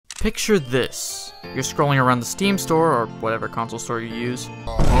Picture this. You're scrolling around the Steam store, or whatever console store you use,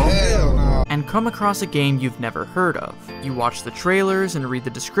 and come across a game you've never heard of. You watch the trailers and read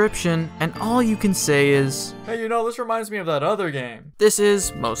the description, and all you can say is, "Hey, you know, this reminds me of that other game." This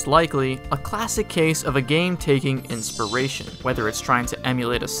is, most likely, a classic case of a game taking inspiration, whether it's trying to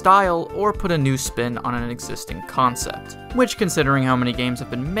emulate a style or put a new spin on an existing concept. Which, considering how many games have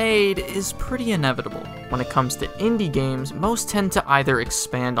been made, is pretty inevitable. When it comes to indie games, most tend to either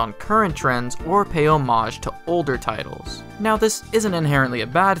expand on current trends or pay homage to older titles. Now, this isn't inherently a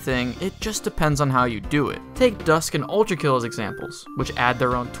bad thing, it just depends on how you do it. Take Dusk and Ultrakill as examples, which add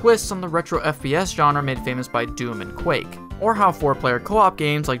their own twists on the retro FPS genre made famous by Doom and Quake. Or how 4-player co-op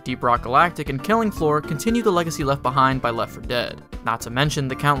games like Deep Rock Galactic and Killing Floor continue the legacy left behind by Left 4 Dead. Not to mention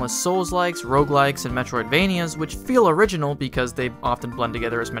the countless Souls-likes, roguelikes, and Metroidvanias which feel original because they often blend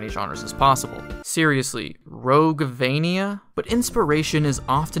together as many genres as possible. Seriously, Roguevania? But inspiration is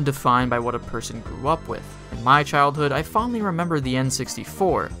often defined by what a person grew up with. In my childhood, I fondly remember the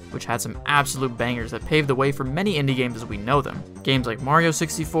N64, which had some absolute bangers that paved the way for many indie games as we know them. Games like Mario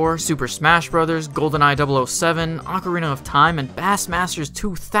 64, Super Smash Bros., GoldenEye 007, Ocarina of Time, and Bassmasters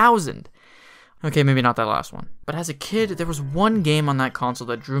 2000. Okay, maybe not that last one. But as a kid, there was one game on that console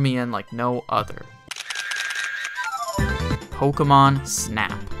that drew me in like no other. Pokémon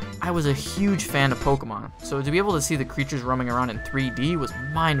Snap. I was a huge fan of Pokémon, so to be able to see the creatures roaming around in 3D was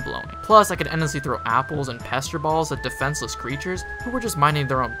mind-blowing. Plus, I could endlessly throw apples and pester balls at defenseless creatures who were just minding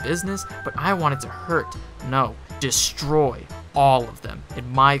their own business, but I wanted to hurt, no, destroy all of them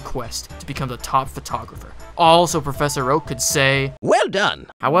in my quest to become the top photographer. Also, Professor Oak could say, "Well done!"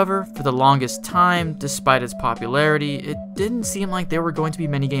 However, for the longest time, despite its popularity, it didn't seem like there were going to be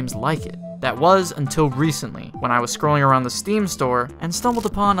many games like it. That was until recently, when I was scrolling around the Steam store and stumbled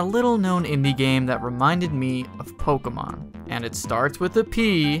upon a little-known indie game that reminded me of Pokémon. And it starts with a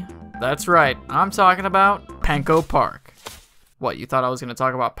P. That's right, I'm talking about Penko Park. What, you thought I was going to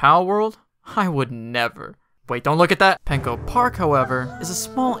talk about Pal World? I would never. Wait, don't look at that! Penko Park, however, is a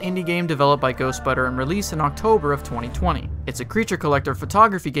small indie game developed by Ghostbutter and released in October of 2020. It's a creature collector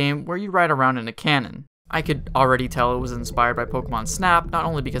photography game where you ride around in a cannon. I could already tell it was inspired by Pokemon Snap, not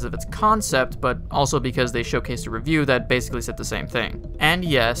only because of its concept, but also because they showcased a review that basically said the same thing. And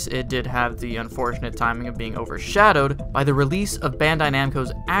yes, it did have the unfortunate timing of being overshadowed by the release of Bandai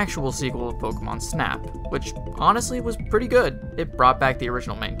Namco's actual sequel of Pokemon Snap, which honestly was pretty good. It brought back the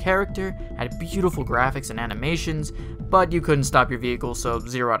original main character, had beautiful graphics and animations, but you couldn't stop your vehicle, so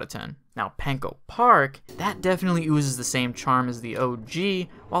 0 out of 10. Now, Penko Park, that definitely oozes the same charm as the OG,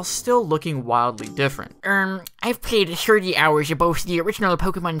 while still looking wildly different. I've played 30 hours of both the original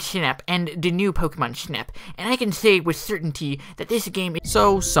Pokemon Snap and the new Pokemon Snap, and I can say with certainty that this game is—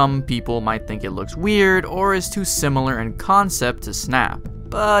 So some people might think it looks weird or is too similar in concept to Snap.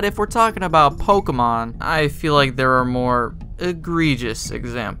 But if we're talking about Pokemon, I feel like there are more egregious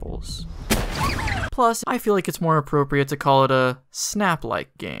examples. Plus, I feel like it's more appropriate to call it a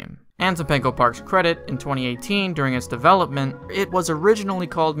Snap-like game. And to Penko Park's credit, in 2018, during its development, it was originally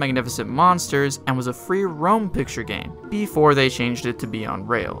called Magnificent Monsters and was a free roam picture game, before they changed it to be on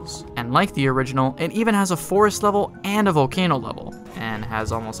rails. And like the original, it even has a forest level and a volcano level, and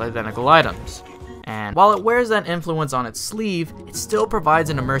has almost identical items. And while it wears that influence on its sleeve, it still provides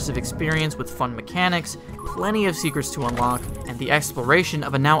an immersive experience with fun mechanics, plenty of secrets to unlock, and the exploration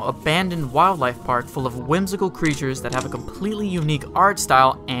of a now abandoned wildlife park full of whimsical creatures that have a completely unique art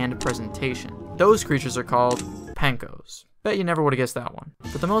style and presentation. Those creatures are called Penkos. Bet you never would have guessed that one.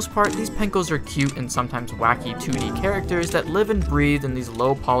 For the most part, these Penkos are cute and sometimes wacky 2D characters that live and breathe in these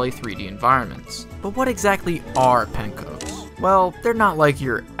low-poly 3D environments. But what exactly are Penkos? Well, they're not like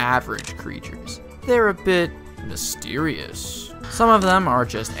your average creatures. They're a bit mysterious. Some of them are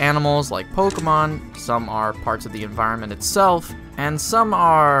just animals like Pokemon, some are parts of the environment itself, and some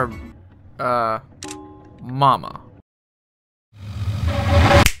are, mama.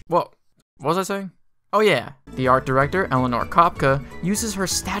 Whoa, what was I saying? Oh yeah, the art director, Eleanor Kopka, uses her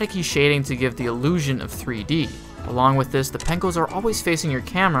staticky shading to give the illusion of 3D. Along with this, the Penkos are always facing your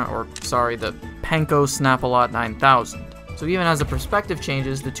camera, or sorry, the Penko Snap-a-Lot 9000. So even as the perspective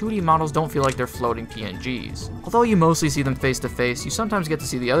changes, the 2D models don't feel like they're floating PNGs. Although you mostly see them face to face, you sometimes get to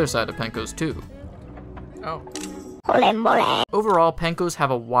see the other side of Penkos too. Oh. Overall, Penkos have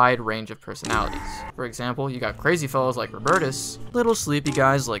a wide range of personalities. For example, you got crazy fellows like Robertus, little sleepy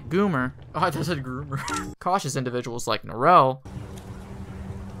guys like Goomer, oh I thought I said Groomer, cautious individuals like Norel,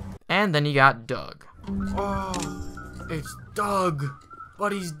 and then you got Doug. Oh, it's Doug,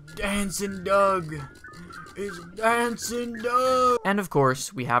 but he's dancing Doug. It's dancing Doug! And of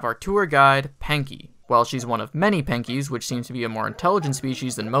course, we have our tour guide, Penky, Well, she's one of many Penkies, which seems to be a more intelligent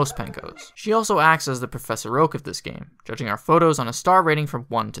species than most Penkos. She also acts as the Professor Oak of this game, judging our photos on a star rating from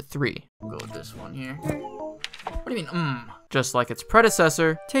 1 to 3. We'll go with this one here. What do you mean, Just like its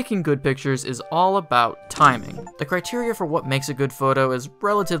predecessor, taking good pictures is all about timing. The criteria for what makes a good photo is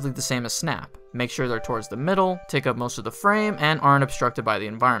relatively the same as Snap. Make sure they're towards the middle, take up most of the frame, and aren't obstructed by the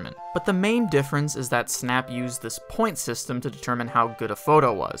environment. But the main difference is that Snap used this point system to determine how good a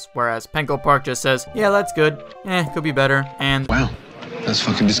photo was, whereas Penko Park just says, yeah, that's good, could be better, and wow, that's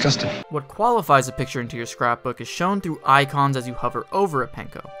fucking disgusting. What qualifies a picture into your scrapbook is shown through icons as you hover over a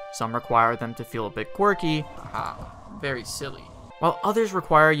Penko. Some require them to feel a bit quirky, very silly, while others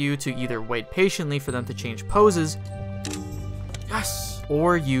require you to either wait patiently for them to change poses, yes,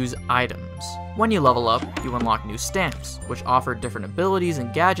 or use items. When you level up, you unlock new stamps, which offer different abilities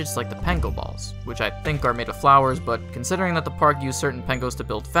and gadgets like the Penko balls, which I think are made of flowers, but considering that the park used certain Penkos to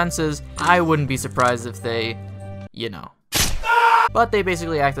build fences, I wouldn't be surprised if they, But they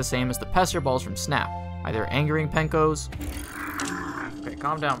basically act the same as the pester balls from Snap, either angering Penkos, okay,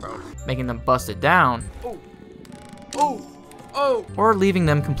 calm down, bro, making them bust it down, or leaving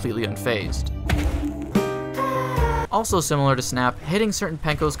them completely unfazed. Also similar to Snap, hitting certain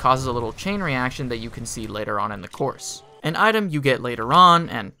Penkos causes a little chain reaction that you can see later on in the course. An item you get later on,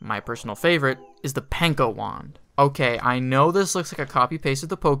 and my personal favorite, is the Penko Wand. Okay, I know this looks like a copy-paste of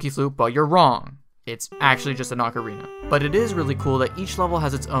the Pokeflute, but you're wrong. It's actually just an ocarina. But it is really cool that each level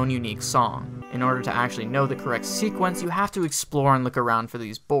has its own unique song. In order to actually know the correct sequence, you have to explore and look around for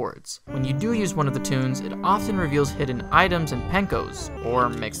these boards. When you do use one of the tunes, it often reveals hidden items and Penkos, or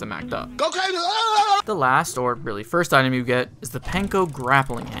makes them act up. Go crazy! The last, or really first item you get, is the Penko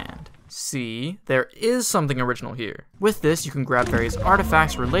Grappling Hand. See, there is something original here. With this, you can grab various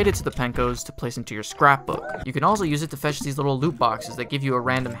artifacts related to the Penkos to place into your scrapbook. You can also use it to fetch these little loot boxes that give you a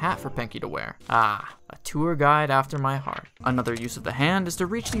random hat for Penky to wear. A tour guide after my heart. Another use of the hand is to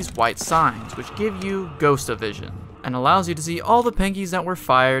reach these white signs, which give you Ghost-O-Vision, and allows you to see all the Penkies that were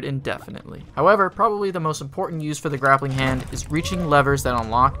fired indefinitely. However, probably the most important use for the grappling hand is reaching levers that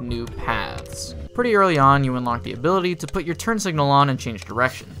unlock new paths. Pretty early on, you unlock the ability to put your turn signal on and change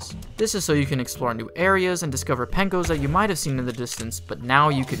directions. This is so you can explore new areas and discover Penkos that you might have seen in the distance, but now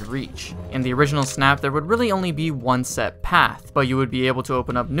you can reach. In the original Snap, there would really only be one set path, but you would be able to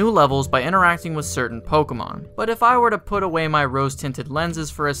open up new levels by interacting with certain Pokemon. But if I were to put away my rose-tinted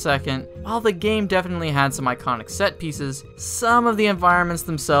lenses for a second, while the game definitely had some iconic set pieces, some of the environments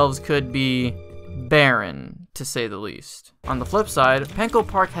themselves could be barren, to say the least. On the flip side, Penko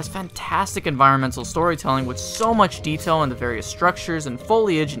Park has fantastic environmental storytelling with so much detail in the various structures and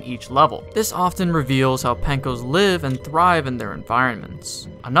foliage in each level. This often reveals how Penkos live and thrive in their environments.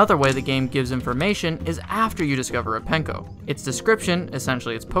 Another way the game gives information is after you discover a Penko. Its description,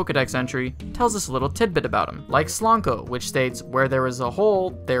 essentially its Pokedex entry, tells us a little tidbit about him, like Slonko, which states, "Where there is a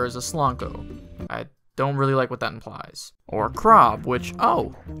hole, there is a Slonko." I don't really like what that implies. Or Krob, which,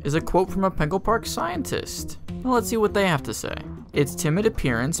 is a quote from a Penko Park scientist. Well, let's see what they have to say. Its timid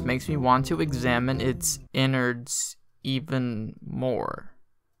appearance makes me want to examine its innards even more.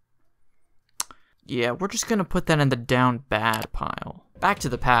 Yeah, we're just gonna put that in the down bad pile. Back to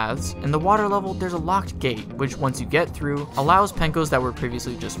the paths. In the water level, there's a locked gate, which once you get through, allows Penkos that were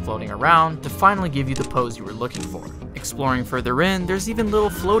previously just floating around to finally give you the pose you were looking for. Exploring further in, there's even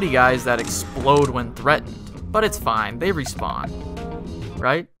little floaty guys that explode when threatened. But it's fine, they respawn.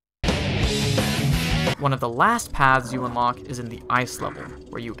 Right? One of the last paths you unlock is in the ice level,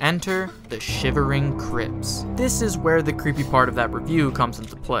 where you enter the Shivering Crypts. This is where the creepy part of that review comes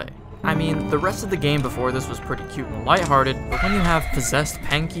into play. I mean, the rest of the game before this was pretty cute and lighthearted, but when you have possessed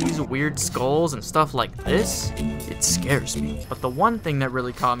Penkies, weird skulls, and stuff like this, it scares me. But the one thing that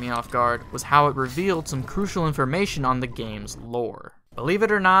really caught me off guard was how it revealed some crucial information on the game's lore. Believe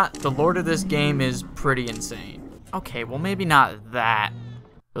it or not, the lore to this game is pretty insane. Okay, well maybe not that.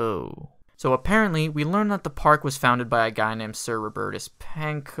 So apparently, we learned that the park was founded by a guy named Sir Robertus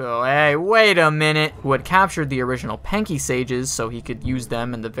Penko, hey, wait a minute, who had captured the original Penky sages so he could use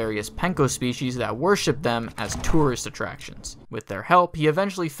them and the various Penko species that worshiped them as tourist attractions. With their help, he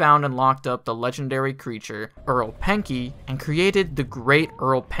eventually found and locked up the legendary creature, Earl Penky, and created the Great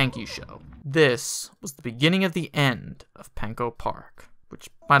Earl Penky Show. This was the beginning of the end of Penko Park, which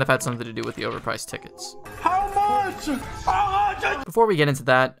might have had something to do with the overpriced tickets. How much? Before we get into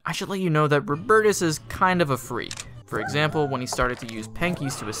that, I should let you know that Robertus is kind of a freak. For example, when he started to use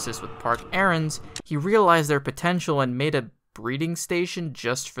Penkies to assist with park errands, he realized their potential and made a breeding station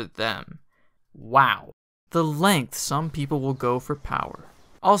just for them. Wow. The length some people will go for power.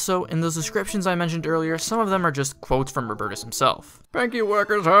 Also, in those descriptions I mentioned earlier, some of them are just quotes from Robertus himself. Penky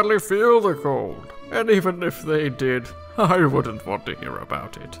workers hardly feel the cold, and even if they did, I wouldn't want to hear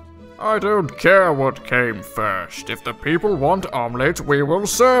about it. I don't care what came first. If the people want omelette, we will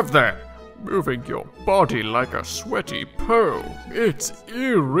serve them. Moving your body like a sweaty pearl. It's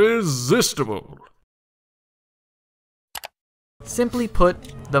irresistible. Simply put,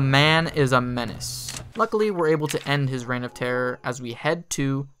 the man is a menace. Luckily, we're able to end his reign of terror as we head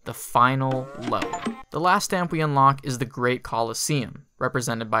to the final level. The last stamp we unlock is the Great Colosseum,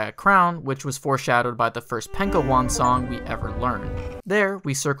 represented by a crown, which was foreshadowed by the first Penka song we ever learned. There,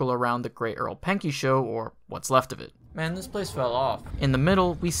 we circle around the Great Earl Penky Show, or what's left of it. Man, this place fell off. In the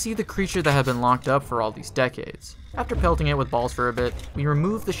middle, we see the creature that had been locked up for all these decades. After pelting it with balls for a bit, we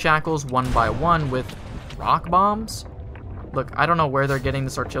remove the shackles one by one with rock bombs? Look, I don't know where they're getting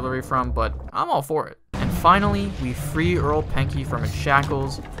this artillery from, but I'm all for it. And finally, we free Earl Penky from its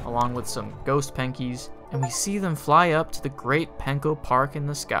shackles, along with some ghost Penkies, and we see them fly up to the Great Penko Park in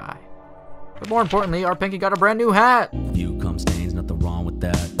the sky. But more importantly, our Penky got a brand new hat! View come stains, nothing wrong with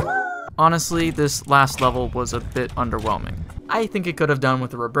that. Honestly, this last level was a bit underwhelming. I think it could have done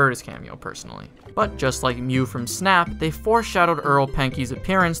with a Robertus cameo, personally. But just like Mew from Snap, they foreshadowed Earl Penky's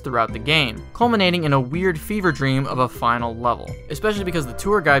appearance throughout the game, culminating in a weird fever dream of a final level. Especially because the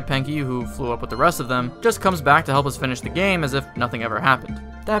tour guide Penky, who flew up with the rest of them, just comes back to help us finish the game as if nothing ever happened.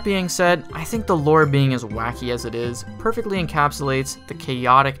 That being said, I think the lore being as wacky as it is, perfectly encapsulates the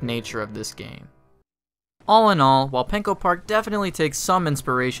chaotic nature of this game. All in all, while Penko Park definitely takes some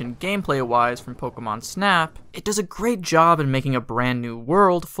inspiration gameplay-wise from Pokemon Snap, it does a great job in making a brand new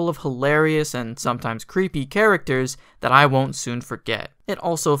world full of hilarious and sometimes creepy characters that I won't soon forget. It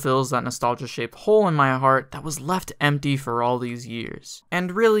also fills that nostalgia-shaped hole in my heart that was left empty for all these years.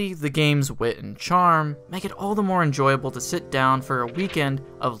 And really, the game's wit and charm make it all the more enjoyable to sit down for a weekend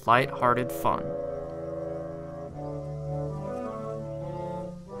of light-hearted fun.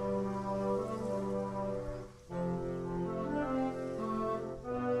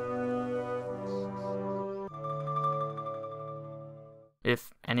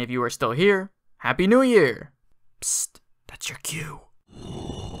 If any of you are still here, Happy New Year! Psst, that's your cue.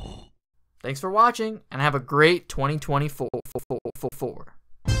 Thanks for watching, and have a great 2024.